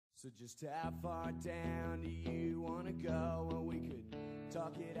So just how far down do you want to go? Well, we could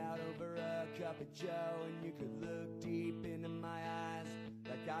talk it out over a cup of joe, and you could look deep into my eyes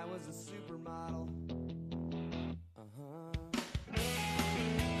like I was a supermodel.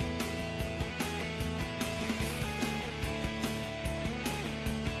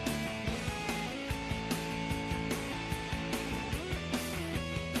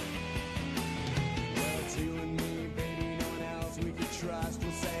 Well, it's you and me, baby, no one else we could trust.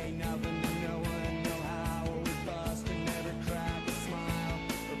 We'll say nothing to no one, know how or we bust and never crack a smile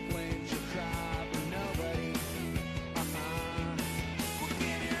or flinch or cry for nobody. Well,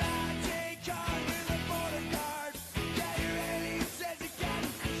 give your ID card with a border guard. Yeah, your alien says you got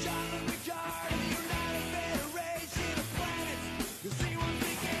Jean-Luc Picard. You're not a federation of planets, 'cause he won't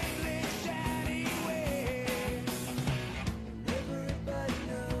speak English anyway. And everybody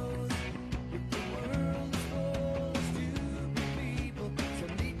knows that the world is full of stupid people. So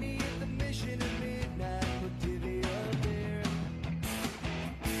meet me at the mission at midnight. We'll divvy up there.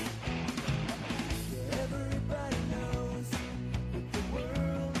 Yeah, everybody knows that the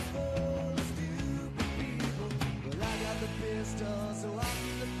world is full of stupid people. Well, I got the pistols, so I'll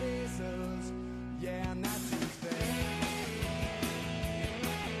keep the pesos. Yeah, I'm not too fair.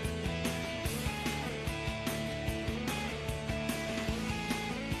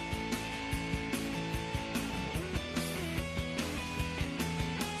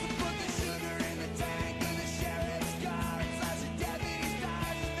 So put the sugar in the tank of the sheriff's car and slash the deputy's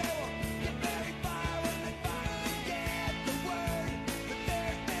tires, and they will get very far when they finally get the word that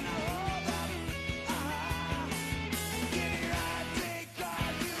there's been a holdup. Give your ID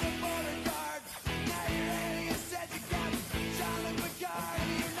card to the border guard. Now your alien says you got Jean-Luc Picard,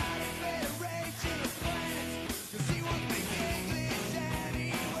 and you're not a federation of planets, 'cause he won't speak English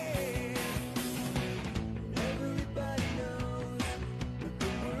anyway. Everybody knows that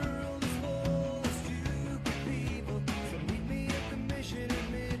the world is full of stupid people. So meet me at the mission at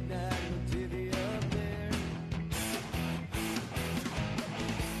midnight. We'll divvy up there.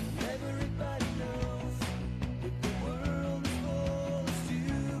 Everybody knows that the world is full of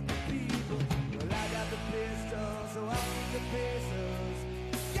stupid people. Well, I got the pistol, so I'll keep the pesos.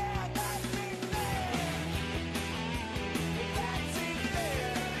 Yeah, that seems fair. That seems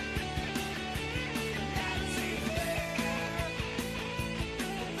fair. That seems fair.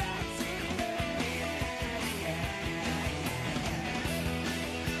 That seems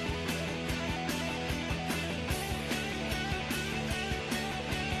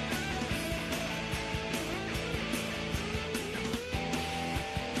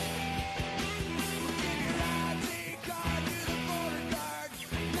Give your ID card to the border guard.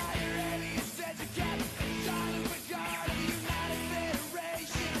 Now your alien says you got Jean-Luc Picard of the United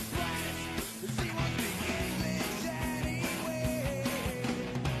Federation of Planets, 'cause he won't speak English anyway.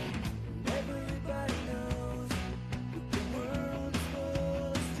 Everybody knows that the world is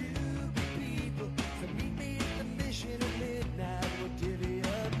full of stupid people. So meet me at the mission at midnight. We'll divvy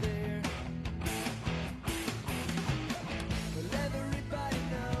up there. Well, everybody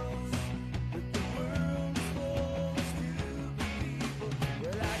knows that the world is full of stupid people.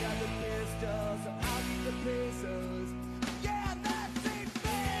 Well, I got the pistols, so I'll keep the pesos. Yeah, that seems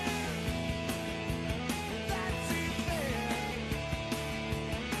fair. That seems fair.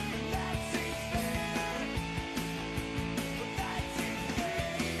 That seems fair. That seems fair.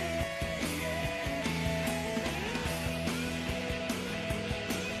 Yeah, yeah,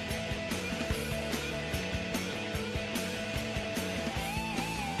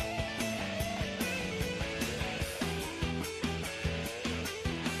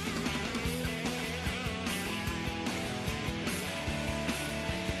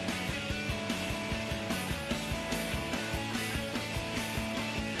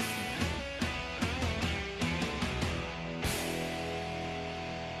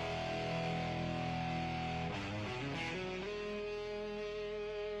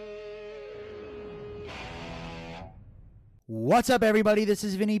 What's up, everybody? This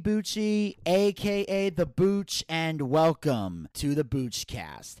is Vinny Bucci, aka The Booch, and welcome to the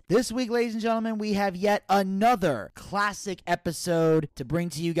Boochcast. This week, ladies and gentlemen, we have yet another classic episode to bring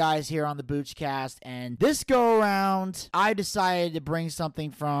to you guys here on the Boochcast. And this go around, I decided to bring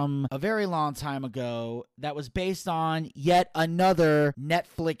something from a very long time ago that was based on yet another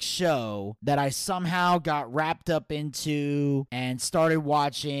Netflix show that I somehow got wrapped up into and started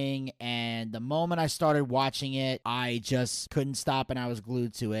watching. And the moment I started watching it, I just just couldn't stop and I was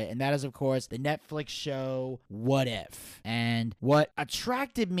glued to it. And that is, of course, the Netflix show What If. And what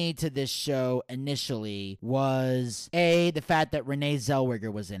attracted me to this show initially was the fact that Renee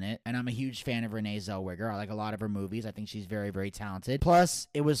Zellweger was in it. And I'm a huge fan of Renee Zellweger. I like a lot of her movies. I think she's very, very talented. Plus,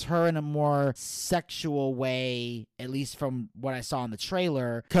 it was her in a more sexual way, at least from what I saw in the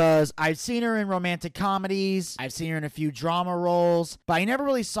trailer, because I've seen her in romantic comedies. I've seen her in a few drama roles, but I never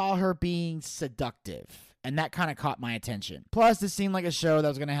really saw her being seductive. And that kind of caught my attention. Plus, this seemed like a show that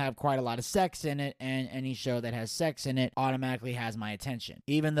was going to have quite a lot of sex in it, and any show that has sex in it automatically has my attention.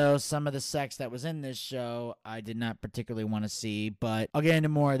 Even though some of the sex that was in this show I did not particularly want to see, but I'll get into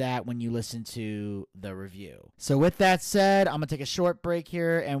more of that when you listen to the review. So with that said, I'm going to take a short break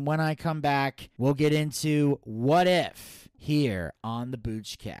here, and when I come back, we'll get into What If here on the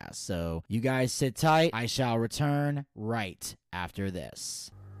Boochcast. So you guys sit tight. I shall return right after this.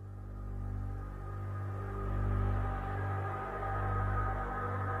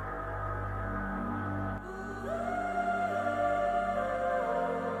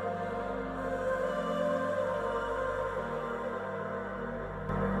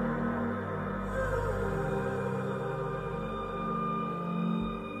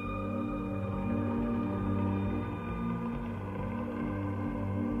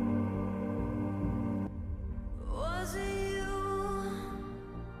 Was it you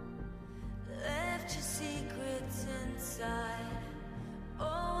left your secrets inside?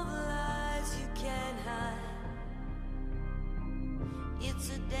 All the lies you can't hide. It's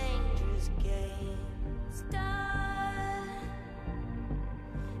a dangerous game. Start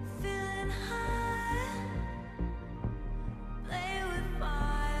feeling high. Play with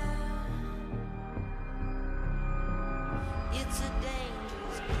fire. It's a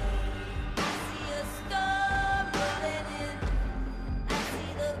dangerous game. I see a storm rolling in. I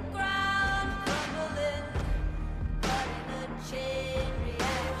see the ground crumbling, caught in a chain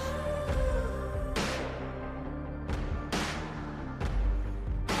reaction.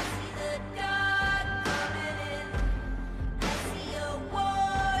 I see the dark coming in. I see a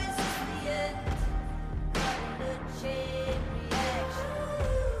war is the end, caught in a chain reaction.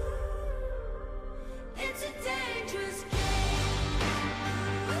 It's a dangerous game.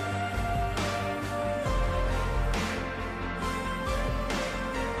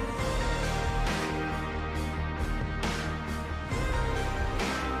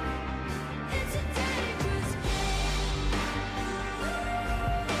 It's a dangerous game.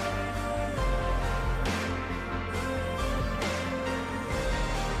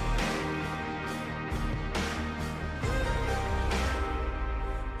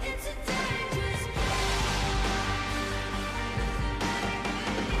 It's a dangerous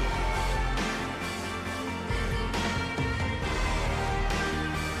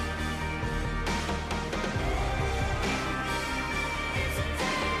It's a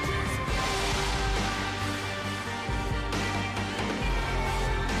dangerous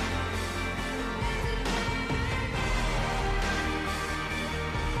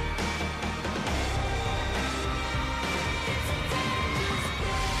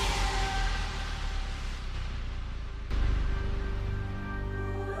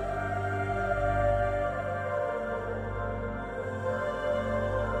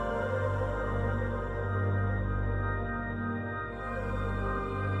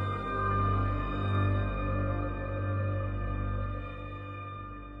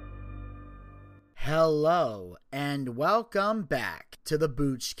Hello, and welcome back to the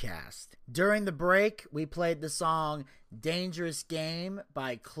Boochcast. During the break, we played the song Dangerous Game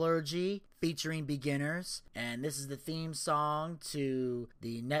by Clergy featuring Beginners, and this is the theme song to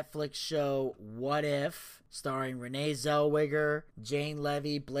the Netflix show What If, starring Renee Zellweger, Jane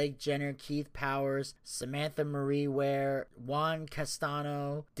Levy, Blake Jenner, Keith Powers, Samantha Marie Ware, Juan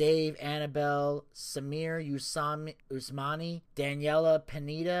Castano, Dave Annabelle, Samir Usmani, Daniela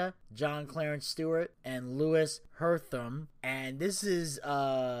Pineda, John Clarence Stewart, and Louis Hertham. And this is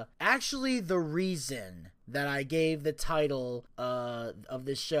actually the reason that I gave the title of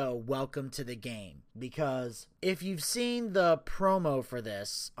this show Welcome to the Game, because if you've seen the promo for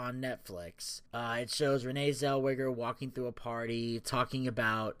this on Netflix, it shows Renee Zellweger walking through a party talking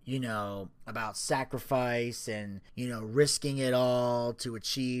about, about sacrifice and, risking it all to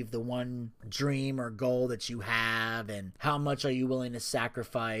achieve the one dream or goal that you have, and how much are you willing to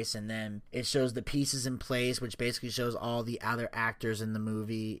sacrifice. And then it shows the pieces in place, which basically shows all the other actors in the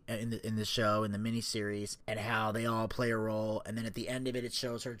movie, in the show, in the miniseries, and how they all play a role. And then at the end of it, it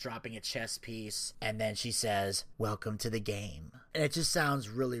shows her dropping a chess piece, and then she says, "Welcome to the game." And it just sounds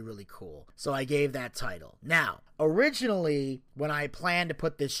really, really cool. So I gave that title. Now, originally, when I planned to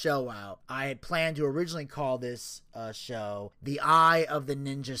put this show out, I had planned to originally call this show The Eye of the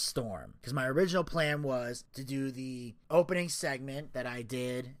Ninja Storm. Because my original plan was to do the opening segment that I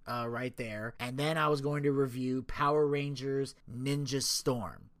did right there. And then I was going to review Power Rangers Ninja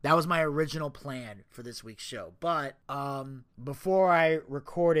Storm. That was my original plan for this week's show. But before I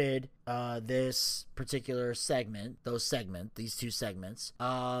recorded this particular segment, these two segments,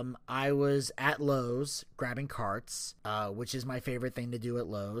 I was at Lowe's grabbing carts, which is my favorite thing to do at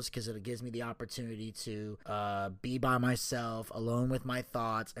Lowe's because it gives me the opportunity to be by myself, alone with my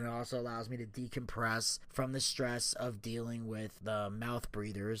thoughts, and it also allows me to decompress from the stress of dealing with the mouth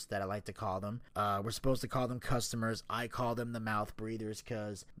breathers that I like to call them. We're supposed to call them customers. I call them the mouth breathers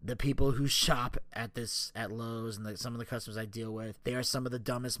because the people who shop at Lowe's and some of the customers I deal with, they are some of the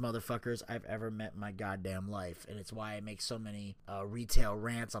dumbest motherfuckers I've ever met in my goddamn life. And it's why I make so many retail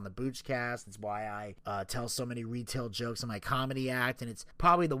rants on the Boochcast. It's why I tell so many retail jokes in my comedy act. And it's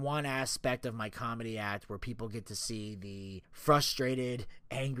probably the one aspect of my comedy act where people get to see the frustrated,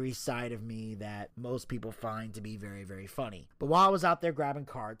 angry side of me that most people find to be very, very funny. But while I was out there grabbing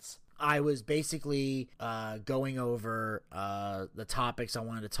carts, I was basically going over the topics I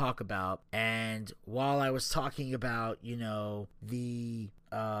wanted to talk about, and while I was talking about, the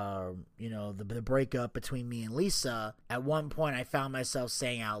breakup between me and Lisa, at one point I found myself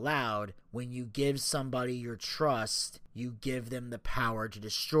saying out loud, when you give somebody your trust, you give them the power to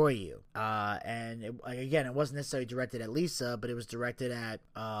destroy you. And it wasn't necessarily directed at Lisa, but it was directed at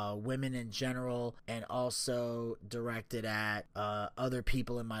women in general, and also directed at other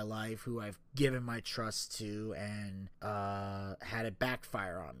people in my life who I've given my trust to and had it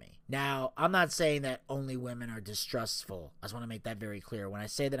backfire on me. Now, I'm not saying that only women are distrustful. I just want to make that very clear. When I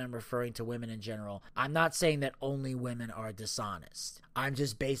say that I'm referring to women in general, I'm not saying that only women are dishonest. I'm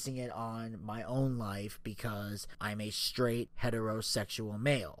just basing it on my own life because I'm a straight heterosexual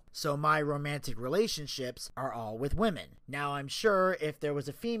male. So my romantic relationships are all with women. Now, I'm sure if there was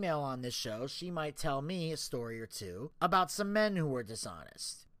a female on this show, she might tell me a story or two about some men who were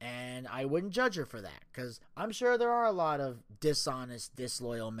dishonest. And I wouldn't judge her for that, because I'm sure there are a lot of dishonest,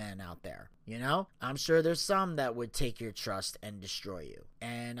 disloyal men out there. I'm sure there's some that would take your trust and destroy you.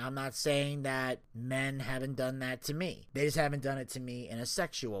 And I'm not saying that men haven't done that to me. They just haven't done it to me in a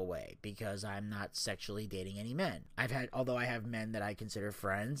sexual way, because I'm not sexually dating any men. Although I have men that I consider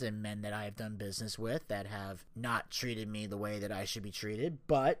friends and men that I have done business with that have not treated me the way that I should be treated,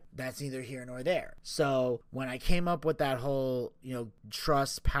 but that's neither here nor there. So when I came up with that whole,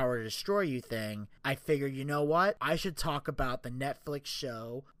 trust, power to destroy you thing, I figured, you know what? I should talk about the Netflix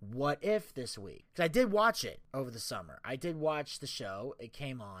show What If this week. Because I did watch it over the summer. I did watch the show. It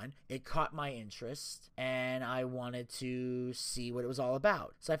came on. It caught my interest, and I wanted to see what it was all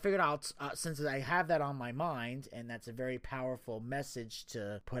about. So I figured out, since I have that on my mind, and that's a very powerful message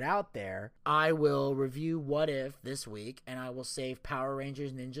to put out there, I will review What If this week, and I will save Power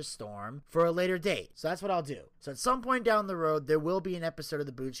Rangers Ninja Storm for a later date. So that's what I'll do. So at some point down the road, there will be an episode of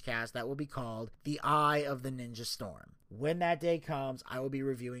the Boochcast that will be called The Eye of the Ninja Storm. When that day comes, I will be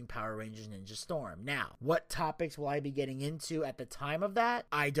reviewing Power Rangers Ninja Storm. Now, what topics will I be getting into at the time of that?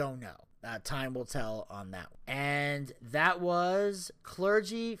 I don't know. Time will tell on that. And that was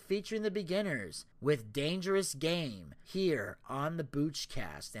Clergy featuring the Beginners with Dangerous Game here on the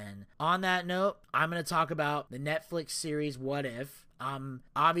Boochcast. And on that note, I'm going to talk about the Netflix series What If.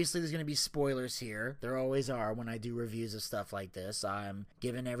 Obviously there's going to be spoilers here. There always are when I do reviews of stuff like this. I'm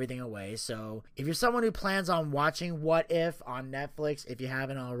giving everything away. So if you're someone who plans on watching What If on Netflix, if you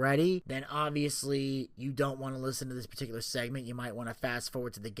haven't already, then obviously you don't want to listen to this particular segment. You might want to fast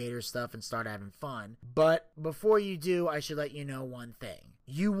forward to the Gator stuff and start having fun. But before you do, I should let you know one thing.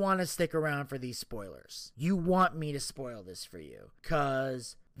 You want to stick around for these spoilers. You want me to spoil this for you.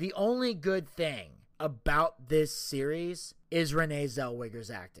 Because the only good thing about this series is Renee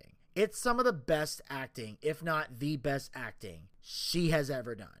Zellweger's acting. It's some of the best acting, if not the best acting, she has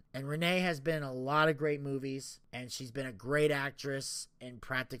ever done. And Renee has been in a lot of great movies, and she's been a great actress in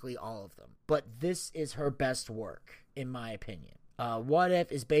practically all of them. But this is her best work, in my opinion. What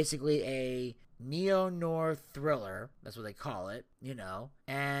If is basically a neo-noir thriller, that's what they call it,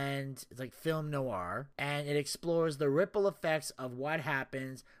 and it's like film noir, and it explores the ripple effects of what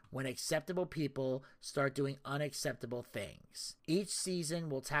happens when acceptable people start doing unacceptable things. Each season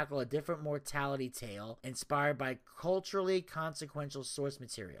will tackle a different mortality tale inspired by culturally consequential source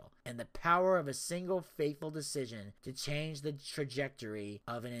material and the power of a single fateful decision to change the trajectory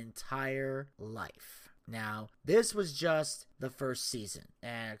of an entire life. Now, this was just the first season.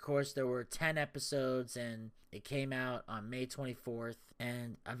 And of course, there were 10 episodes, and it came out on May 24th.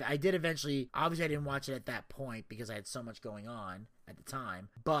 And I did eventually, obviously I didn't watch it at that point because I had so much going on at the time,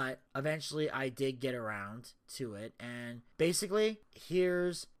 but eventually I did get around to it. And basically,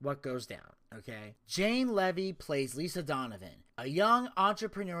 here's what goes down. Okay. Jane Levy plays Lisa Donovan, a young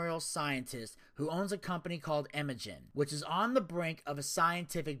entrepreneurial scientist who owns a company called Imogen, which is on the brink of a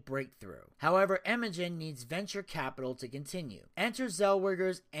scientific breakthrough. However, Imogen needs venture capital to continue. Enter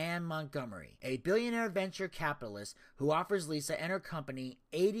Zellweger's Anne Montgomery, a billionaire venture capitalist who offers Lisa and her company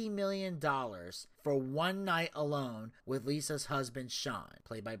 $80 million for one night alone with Lisa's husband Sean,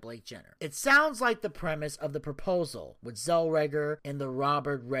 played by Blake Jenner. It sounds like the premise of The Proposal, with Zellweger in the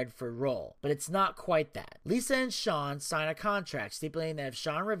Robert Redford role, but it's not quite that. Lisa and Sean sign a contract stipulating that if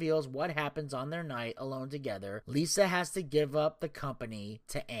Sean reveals what happens on their night alone together, Lisa has to give up the company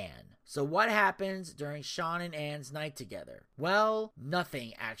to Anne. So what happens during Sean and Anne's night together? Well,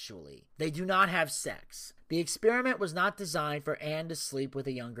 nothing actually. They do not have sex. The experiment was not designed for Anne to sleep with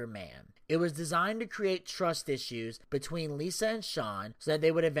a younger man. It was designed to create trust issues between Lisa and Sean so that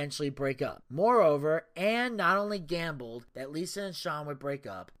they would eventually break up. Moreover, Anne not only gambled that Lisa and Sean would break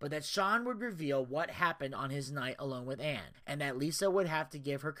up, but that Sean would reveal what happened on his night alone with Anne, and that Lisa would have to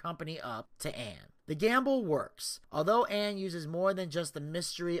give her company up to Anne. The gamble works, although Anne uses more than just the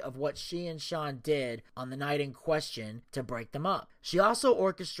mystery of what she and Sean did on the night in question to break them up. She also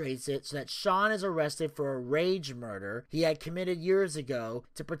orchestrates it so that Sean is arrested for a rage murder he had committed years ago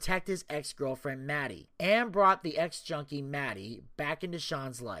to protect his ex-girlfriend Maddie. Anne brought the ex-junkie Maddie back into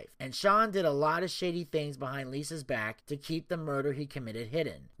Sean's life, and Sean did a lot of shady things behind Lisa's back to keep the murder he committed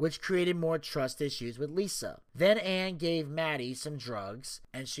hidden, which created more trust issues with Lisa. Then Anne gave Maddie some drugs,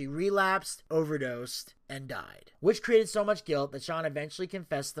 and she relapsed, overdosed, and died, which created so much guilt that Sean eventually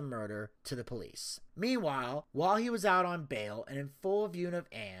confessed the murder to the police. Meanwhile, while he was out on bail and in full view of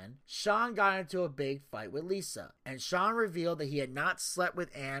Anne, Sean got into a big fight with Lisa, and Sean revealed that he had not slept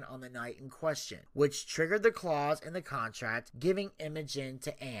with Anne on the night in question, which triggered the clause in the contract giving Imogen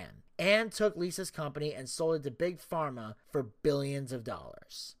to Anne. Anne took Lisa's company and sold it to Big Pharma for billions of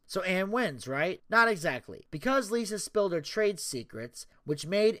dollars. So Anne wins, right? Not exactly. Because Lisa spilled her trade secrets, which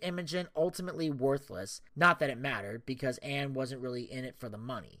made Imogen ultimately worthless, not that it mattered, because Anne wasn't really in it for the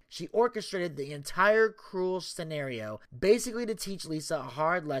money. She orchestrated the entire cruel scenario, basically to teach Lisa a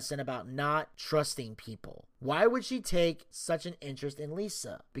hard lesson about not trusting people. Why would she take such an interest in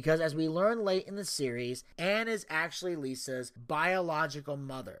Lisa? Because as we learn late in the series, Anne is actually Lisa's biological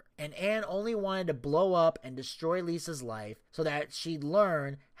mother. And Anne only wanted to blow up and destroy Lisa's life so that she'd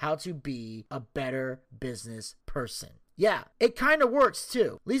learn how to be a better business person. Yeah, it kind of works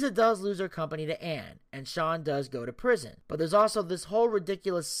too. Lisa does lose her company to Anne, and Sean does go to prison. But there's also this whole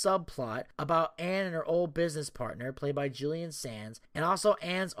ridiculous subplot about Anne and her old business partner, played by Julian Sands, and also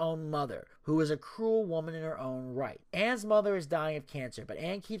Anne's own mother, who is a cruel woman in her own right. Anne's mother is dying of cancer, but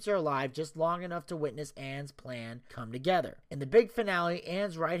Anne keeps her alive just long enough to witness Anne's plan come together. In the big finale,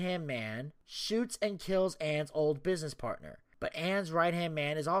 Anne's right-hand man shoots and kills Anne's old business partner. But Anne's right-hand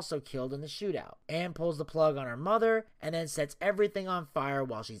man is also killed in the shootout. Anne pulls the plug on her mother and then sets everything on fire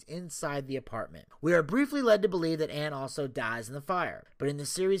while she's inside the apartment. We are briefly led to believe that Anne also dies in the fire. But in the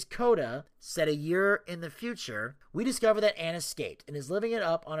series Coda, set a year in the future, we discover that Anne escaped and is living it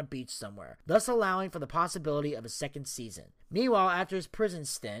up on a beach somewhere, thus allowing for the possibility of a second season. Meanwhile, after his prison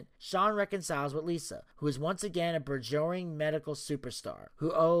stint, Sean reconciles with Lisa, who is once again a burgeoning medical superstar,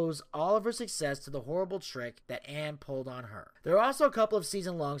 who owes all of her success to the horrible trick that Anne pulled on her. There are also a couple of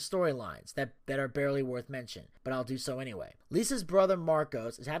season-long storylines that are barely worth mention, but I'll do so anyway. Lisa's brother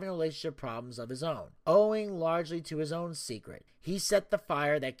Marcos is having relationship problems of his own, owing largely to his own secret. He set the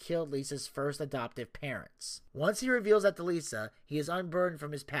fire that killed Lisa's first adoptive parents. Once he reveals that to Lisa, he is unburdened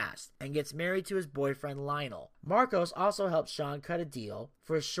from his past and gets married to his boyfriend Lionel. Marcos also helps Sean cut a deal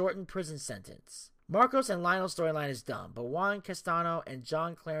for a shortened prison sentence. Marcos and Lionel's storyline is dumb, but Juan Castano and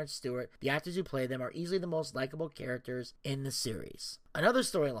John Clarence Stewart, the actors who play them, are easily the most likable characters in the series. Another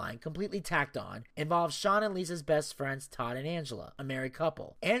storyline, completely tacked on, involves Sean and Lisa's best friends Todd and Angela, a married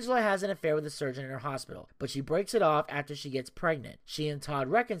couple. Angela has an affair with a surgeon in her hospital, but she breaks it off after she gets pregnant. She and Todd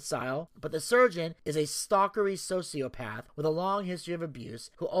reconcile, but the surgeon is a stalkery sociopath with a long history of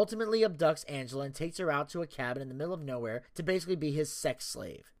abuse who ultimately abducts Angela and takes her out to a cabin in the middle of nowhere to basically be his sex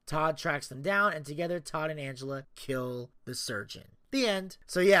slave. Todd tracks them down, and together Todd and Angela kill the surgeon. The end.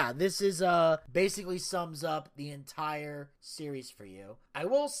 So yeah, this is basically sums up the entire series for you. I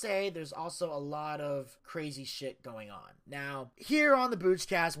will say there's also a lot of crazy shit going on. Now, here on the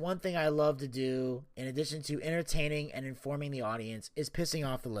Boochcast, one thing I love to do, in addition to entertaining and informing the audience, is pissing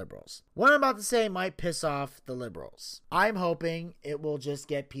off the liberals. What I'm about to say might piss off the liberals. I'm hoping it will just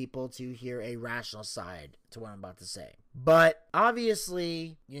get people to hear a rational side to what I'm about to say. But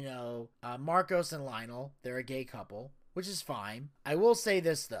obviously, Marcos and Lionel, they're a gay couple, which is fine. I will say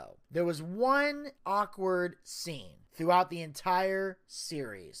this, though. There was one awkward scene throughout the entire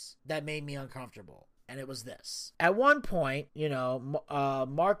series that made me uncomfortable. And it was this. At one point,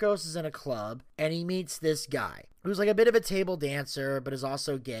 Marcos is in a club and he meets this guy who's like a bit of a table dancer, but is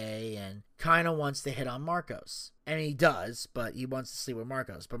also gay and kind of wants to hit on Marcos. And he does, but he wants to sleep with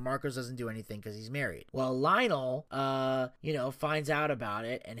Marcos. But Marcos doesn't do anything because he's married. Well, Lionel, finds out about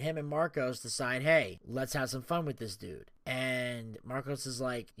it, and him and Marcos decide, hey, let's have some fun with this dude. And Marcos is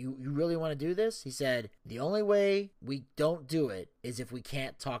like, you really want to do this? He said, the only way we don't do it is if we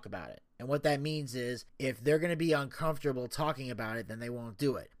can't talk about it. And what that means is if they're going to be uncomfortable talking about it, then they won't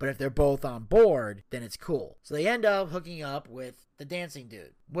do it. But if they're both on board, then it's cool. So they end up hooking up with the dancing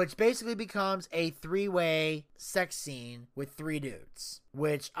dude, which basically becomes a 3-way sex scene with 3 dudes,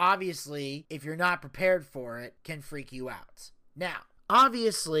 which obviously, if you're not prepared for it, can freak you out. Now,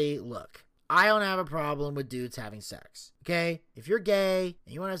 obviously, look, I don't have a problem with dudes having sex, okay? If you're gay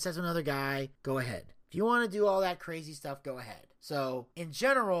and you want to have sex with another guy, go ahead. If you want to do all that crazy stuff, go ahead. So, in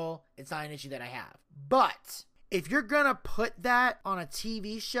general, it's not an issue that I have. But if you're gonna put that on a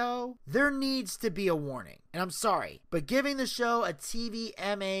TV show, there needs to be a warning. And I'm sorry, but giving the show a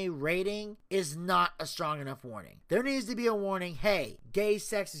TVMA rating is not a strong enough warning. There needs to be a warning, hey, gay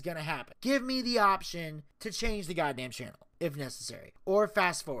sex is gonna happen. Give me the option to change the goddamn channel, if necessary. Or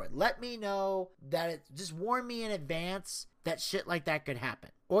fast forward. Let me know that just warn me in advance that shit like that could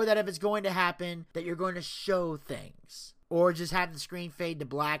happen. Or that if it's going to happen, that you're going to show things. Or just have the screen fade to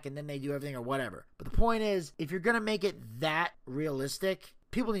black and then they do everything or whatever. But the point is, if you're going to make it that realistic,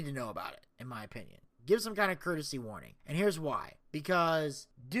 people need to know about it, in my opinion. Give some kind of courtesy warning. And here's why. Because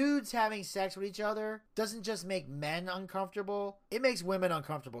dudes having sex with each other doesn't just make men uncomfortable, it makes women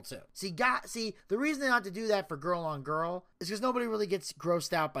uncomfortable too. See, the reason they not to do that for girl on girl is because nobody really gets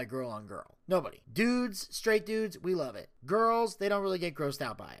grossed out by girl on girl. Nobody. Dudes, straight dudes, we love it. Girls, they don't really get grossed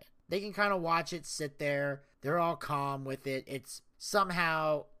out by it. They can kind of watch it, sit there. They're all calm with it. It's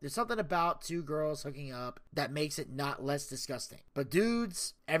somehow, there's something about 2 girls hooking up that makes it not less disgusting. But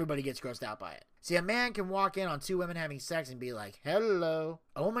dudes, everybody gets grossed out by it. See, a man can walk in on 2 women having sex and be like, hello.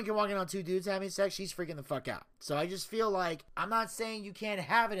 A woman can walk in on 2 dudes having sex, she's freaking the fuck out. So I just feel like, I'm not saying you can't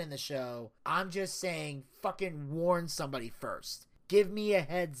have it in the show. I'm just saying fucking warn somebody first. Give me a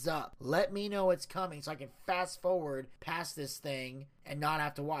heads up. Let me know it's coming so I can fast forward past this thing and not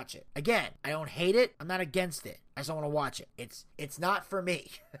have to watch it. Again, I don't hate it. I'm not against it. I just don't want to watch it. It's not for me.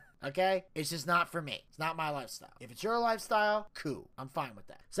 Okay? It's just not for me. It's not my lifestyle. If it's your lifestyle, cool. I'm fine with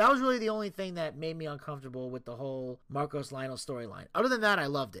that. So that was really the only thing that made me uncomfortable with the whole Marcos Lionel storyline. Other than that, I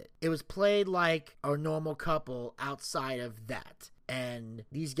loved it. It was played like a normal couple outside of that. And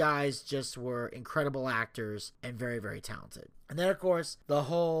these guys just were incredible actors and very, very talented. And then, of course, the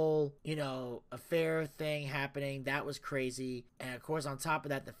whole, affair thing happening, that was crazy. And, of course, on top of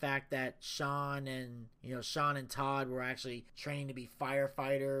that, the fact that Sean and Todd were actually training to be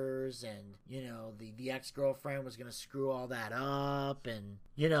firefighters. And, the ex-girlfriend was going to screw all that up. And,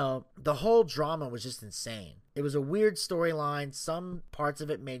 the whole drama was just insane. It was a weird storyline. Some parts of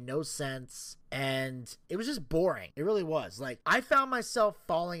it made no sense. And it was just boring. It really was. Like, I found myself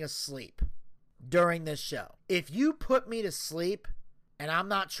falling asleep during this show. If you put me to sleep and I'm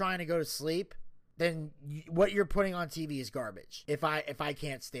not trying to go to sleep, then what you're putting on TV is garbage. If I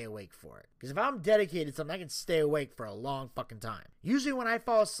can't stay awake for it. Because if I'm dedicated to something, I can stay awake for a long fucking time. Usually when I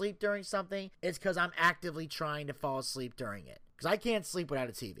fall asleep during something, it's because I'm actively trying to fall asleep during it. Because I can't sleep without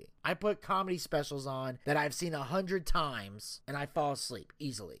a TV. I put comedy specials on that I've seen 100 times and I fall asleep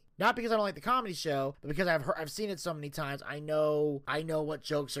easily. Not because I don't like the comedy show, but because I've seen it so many times. I know what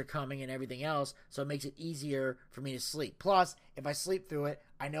jokes are coming and everything else, so it makes it easier for me to sleep. Plus, if I sleep through it,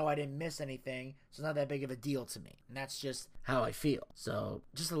 I know I didn't miss anything, so it's not that big of a deal to me. And that's just how I feel. So,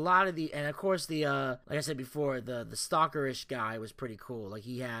 just a lot of and of course the, like I said before, the stalkerish guy was pretty cool. Like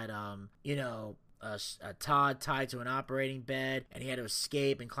he had, Todd tied to an operating bed, and he had to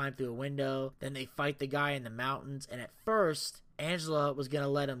escape and climb through a window. Then they fight the guy in the mountains, and at first Angela was going to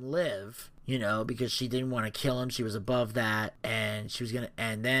let him live, you know, because she didn't want to kill him. She was above that. And she was going to,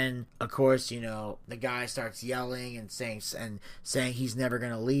 and then, of course, you know, the guy starts yelling and saying he's never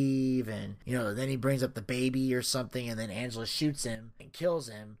going to leave. And, you know, then he brings up the baby or something. And then Angela shoots him and kills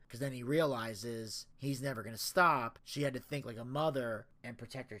him because then he realizes he's never going to stop. She had to think like a mother and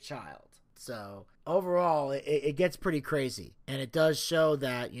protect her child. So overall, it gets pretty crazy. And it does show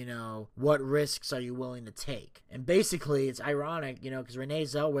that, you know, what risks are you willing to take? And basically, it's ironic, you know, because Renee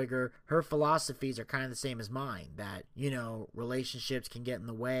Zellweger, her philosophies are kind of the same as mine. That, you know, relationships can get in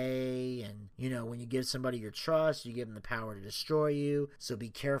the way. And, you know, when you give somebody your trust, you give them the power to destroy you. So be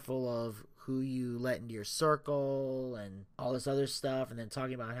careful of who you let into your circle and all this other stuff. And then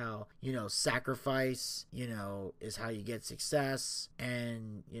talking about how, you know, sacrifice, you know, is how you get success.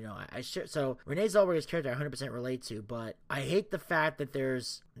 And, you know, so Renee Zellweger's character I 100% relate to, but I hate the fact that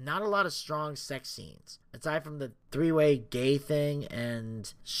there's not a lot of strong sex scenes. Aside from the three-way gay thing,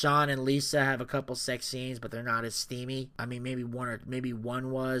 and Sean and Lisa have a couple sex scenes, but they're not as steamy. I mean, maybe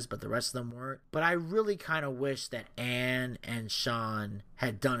one was, but the rest of them weren't. But I really kind of wish that Anne and Sean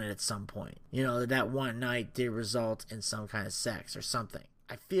had done it at some point. You know, that one night did result in some kind of sex or something.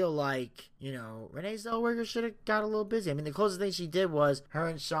 I feel like, you know, Renee Zellweger should have got a little busy. I mean, the closest thing she did was her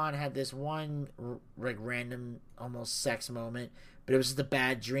and Sean had this one, like, random, almost sex moment. But it was just a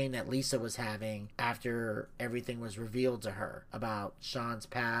bad dream that Lisa was having after everything was revealed to her about Sean's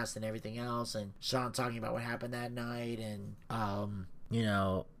past and everything else. And Sean talking about what happened that night. And, you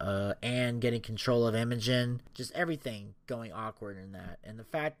know, Anne getting control of Imogen. Just everything going awkward in that. And the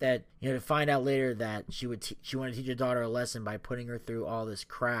fact that, you know, to find out later that she wanted to teach her daughter a lesson by putting her through all this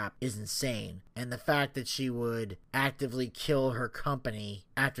crap is insane. And the fact that she would actively kill her company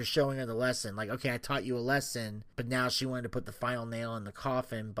after showing her the lesson. Like, okay, I taught you a lesson, but now she wanted to put the final nail in the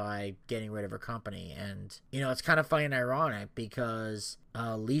coffin by getting rid of her company. And, you know, it's kind of funny and ironic because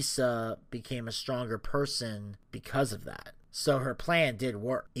Lisa became a stronger person because of that. So her plan did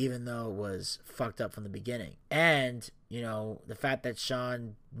work, even though it was fucked up from the beginning. And, you know, the fact that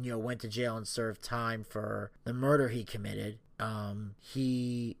Sean, you know, went to jail and served time for the murder he committed,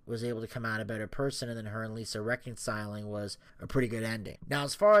 he was able to come out a better person, and then her and Lisa reconciling was a pretty good ending. Now,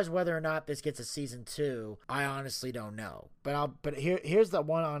 as far as whether or not this gets a season 2, I honestly don't know. But here's the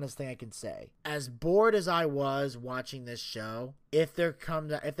one honest thing I can say. As bored as I was watching this show, if they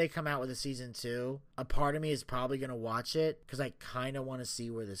come out with a season 2, a part of me is probably going to watch it because I kind of want to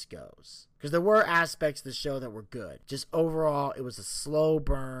see where this goes. Because there were aspects of the show that were good. Just overall, it was a slow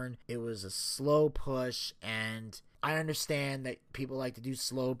burn. It was a slow push, and I understand that people like to do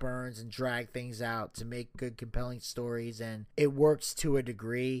slow burns and drag things out to make good, compelling stories, and it works to a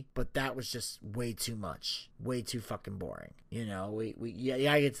degree, but that was just way too much. Way too fucking boring. You know,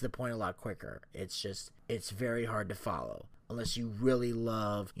 I get to the point a lot quicker. It's very hard to follow. Unless you really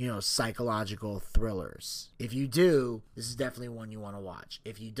love, you know, psychological thrillers. If you do, this is definitely one you want to watch.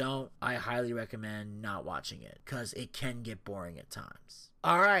 If you don't, I highly recommend not watching it because it can get boring at times.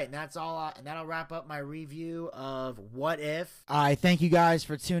 All right, and that's all. And that'll wrap up my review of What If. I thank you guys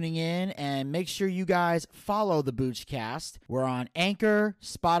for tuning in, and make sure you guys follow the Boochcast. We're on Anchor,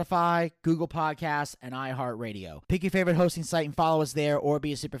 Spotify, Google Podcasts, and iHeartRadio. Pick your favorite hosting site and follow us there, or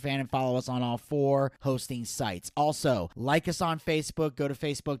be a super fan and follow us on all 4 hosting sites. Also, like us on Facebook. Go to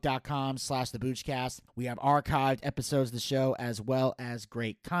facebook.com/theboochcast. We have archived episodes of the show as well as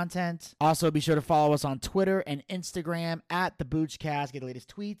great content. Also, be sure to follow us on Twitter and Instagram @theboochcast. Get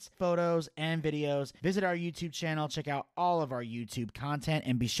latest tweets, photos, and videos. Visit our YouTube channel, check out all of our YouTube content,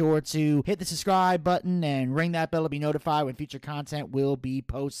 and be sure to hit the subscribe button and ring that bell to be notified when future content will be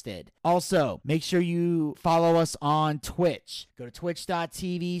posted. Also, make sure you follow us on Twitch. Go to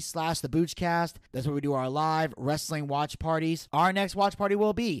twitch.tv/theboochcast. That's where we do our live wrestling watch parties. Our next watch party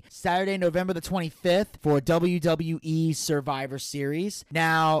will be Saturday, November the 25th for WWE Survivor Series.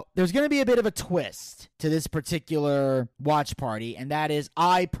 Now, there's going to be a bit of a twist to this particular watch party, and that is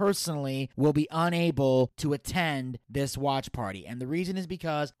I personally will be unable to attend this watch party. And the reason is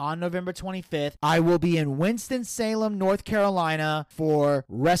because on November 25th, I will be in Winston-Salem, North Carolina for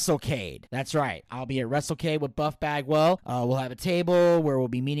WrestleCade. That's right. I'll be at WrestleCade with Buff Bagwell. We'll have a table where we'll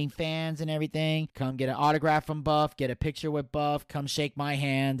be meeting fans and everything. Come get an autograph from Buff, get a picture with Buff, come shake my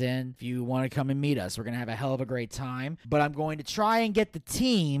hand, and if you want to come and meet us, we're going to have a hell of a great time. But I'm going to try and get the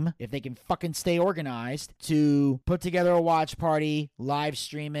team, if they can fucking stay organized, organized to put together a watch party, live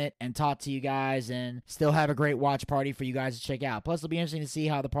stream it, and talk to you guys and still have a great watch party for you guys to check out. Plus, it'll be interesting to see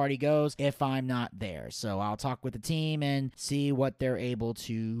how the party goes if I'm not there. So I'll talk with the team and see what they're able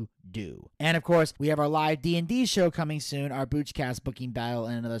to do. And of course, we have our live D&D show coming soon, our Boochcast booking battle,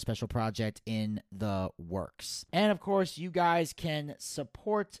 and another special project in the works. And of course, you guys can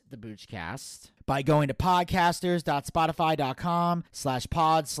support the Boochcast by going to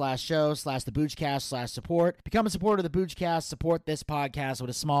podcasters.spotify.com/pod/show/theboochcast/support. Become a supporter of the Boochcast. Support this podcast with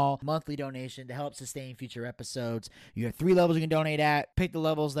a small monthly donation to help sustain future episodes. You have 3 levels you can donate at. Pick the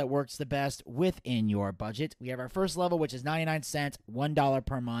levels that works the best within your budget. We have our first level, which is 99 cents, $1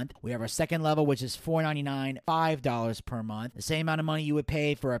 per month. We have our second level, which is $4.99, $5 per month. The same amount of money you would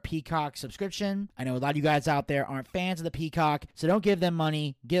pay for a Peacock subscription. I know a lot of you guys out there aren't fans of the Peacock, so don't give them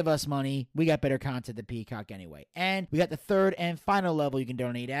money. Give us money. We got better content than Peacock anyway. And we got the third and final level you can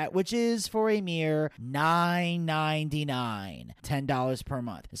donate at, which is for a mere $9.99, $10 per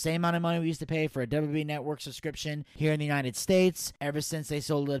month. The same amount of money we used to pay for a WWE Network subscription here in the United States. Ever since they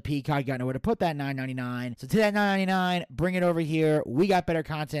sold it to Peacock, you got nowhere to put that $9.99. So to that $9.99, bring it over here. We got better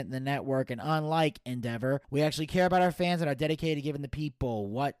content than the network, and unlike Endeavor, we actually care about our fans and are dedicated to giving the people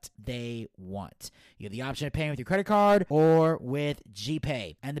what they want. You have the option of paying with your credit card or with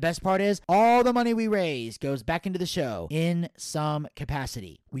GPay. And the best part is, all the money we raise goes back into the show in some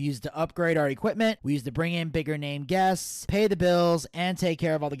capacity. We use to upgrade our equipment, we use to bring in bigger name guests, pay the bills, and take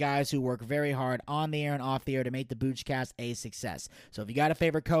care of all the guys who work very hard on the air and off the air to make the Boochcast a success. So if you got a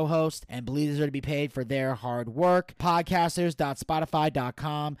favorite co-host and believe they deserve to be paid for their hard work,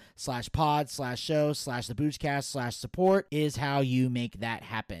 podcasters.spotify.com/pod/show/theboochcast/support is how you make that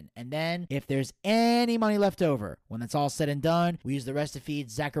happen. And then if there's any money left over, when that's all said and done, we use the rest to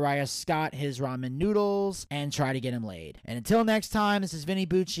feed Zachariah Scott his ramen noodles and try to get him laid. And until next time, this is Vinny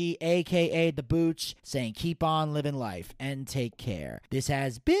Bucci, aka The Booch, saying keep on living life and take care. This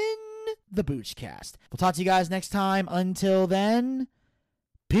has been the Boochcast. We'll talk to you guys next time. Until then,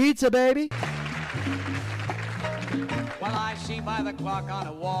 pizza, baby. Well, I see by the clock on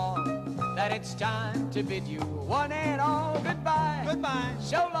a wall that it's time to bid you one and all goodbye. Goodbye.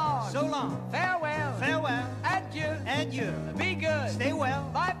 So long. So long. Farewell. Farewell. Adieu. Adieu. Be good. Stay well.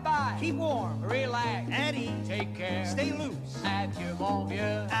 Bye-bye. Keep warm. Relax. At ease. Take care. Stay loose. Adieu, mon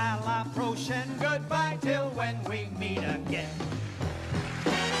vieux. À la prochaine. Goodbye till when we meet again.